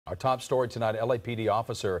Our top story tonight, LAPD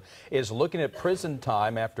officer is looking at prison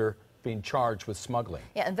time after being charged with smuggling.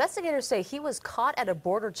 Yeah, investigators say he was caught at a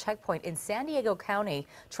border checkpoint in San Diego County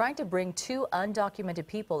trying to bring 2 undocumented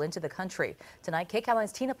people into the country. Tonight,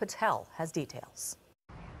 KCAL's Tina Patel has details.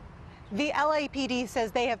 The LAPD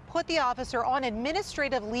says they have put the officer on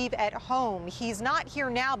administrative leave at home. He's not here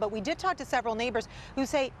now, but we did talk to several neighbors who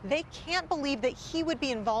say they can't believe that he would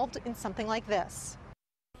be involved in something like this.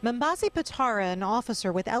 Mbasi Patara, an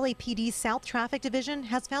officer with LAPD's South Traffic Division,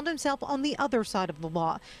 has found himself on the other side of the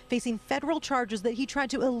law, facing federal charges that he tried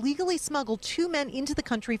to illegally smuggle 2 men into the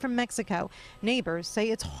country from Mexico. Neighbors say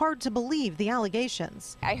it's hard to believe the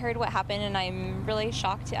allegations. I heard what happened and I'm really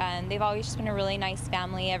shocked, and they've always just been a really nice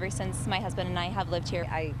family ever since my husband and I have lived here.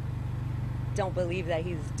 I don't believe that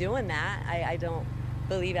he's doing that. I don't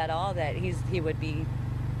believe at all that he would be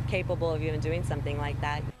capable of even doing something like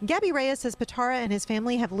that. Gabby Reyes says Patara and his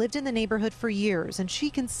family have lived in the neighborhood for years, and she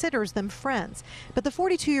considers them friends. But the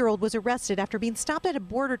 42-year-old was arrested after being stopped at a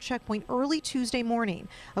border checkpoint early Tuesday morning.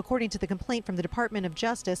 According to the complaint from the Department of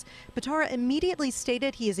Justice, Patara immediately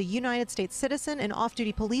stated he is a United States citizen, an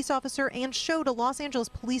off-duty police officer, and showed a Los Angeles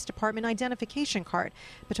Police Department identification card.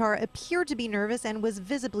 Patara appeared to be nervous and was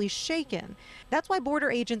visibly shaken. That's why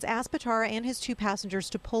border agents asked Patara and his 2 passengers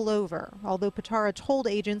to pull over. Although Patara told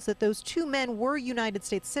agents that those 2 men were United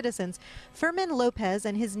States citizens, Fermin Lopez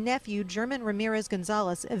and his nephew, German Ramirez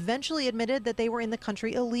Gonzalez, eventually admitted that they were in the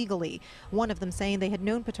country illegally. One of them saying they had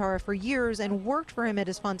known Patara for years and worked for him at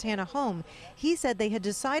his Fontana home. He said they had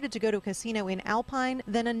decided to go to a casino in Alpine,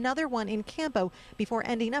 then another one in Campo, before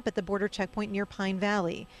ending up at the border checkpoint near Pine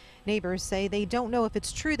Valley. Neighbors say they don't know if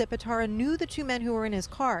it's true that Patara knew the 2 men who were in his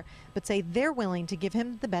car, but say they're willing to give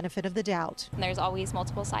him the benefit of the doubt. There's always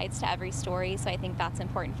multiple sides to every story, so I think that's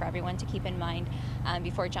important for everyone to keep in mind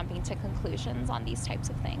before jumping to conclusions on these types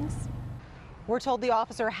of things. We're told the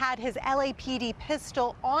officer had his LAPD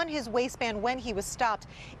pistol on his waistband when he was stopped.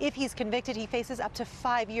 If he's convicted, he faces up to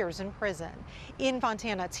 5 years in prison. In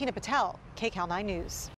Fontana, Tina Patel, KCAL 9 News.